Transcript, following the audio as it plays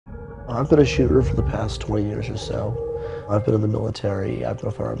I've been a shooter for the past 20 years or so. I've been in the military, I've been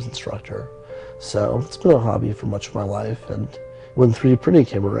a firearms instructor. So it's been a hobby for much of my life, and when 3D printing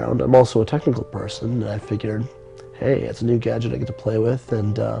came around, I'm also a technical person, and I figured, hey, it's a new gadget I get to play with,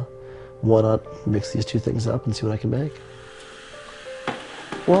 and why not mix these two things up and see what I can make?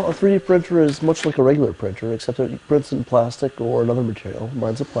 Well, a 3D printer is much like a regular printer, except that it prints in plastic or another material.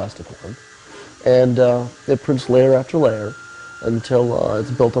 Mine's a plastic one. And it prints layer after layer until it's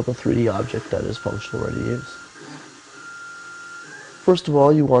built up a 3D object that is functional, ready to use. First of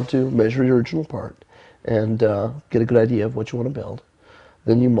all, you want to measure your original part and get a good idea of what you want to build.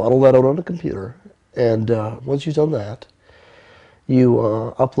 Then you model that out on a computer, and once you've done that, you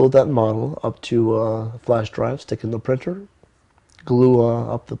upload that model up to a flash drive, stick in the printer, glue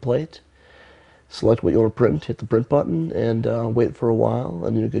up the plate, select what you want to print, hit the print button, and wait for a while,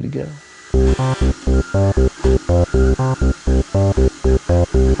 and you're good to go.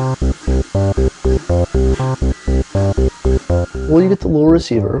 Well, you get the little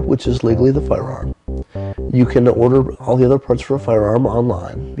receiver, which is legally the firearm. You can order all the other parts for a firearm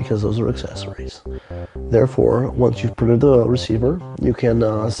online because those are accessories. Therefore, once you've printed the receiver, you can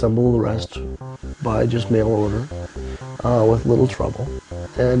assemble the rest by just mail order with little trouble.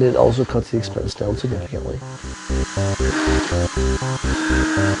 And it also cuts the expense down significantly.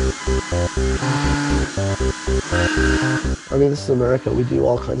 I mean, this is America. We do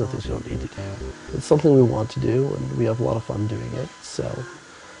all kinds of things we don't need to do. It's something we want to do, and we have a lot of fun doing it. So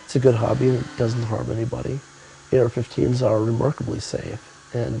it's a good hobby, and it doesn't harm anybody. AR-15s are remarkably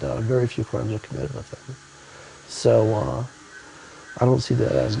safe, and very few crimes are committed with them. So I don't see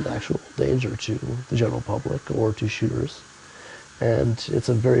that as an actual danger to the general public or to shooters. And it's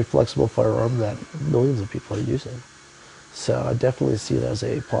a very flexible firearm that millions of people are using. So I definitely see it as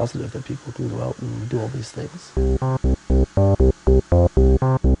a positive that people can go out and do all these things.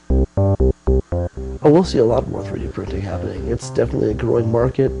 Oh, we'll see a lot more 3D printing happening. It's definitely a growing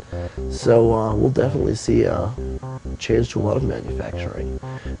market, so we'll definitely see a change to a lot of manufacturing,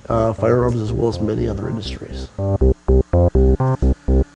 firearms as well as many other industries.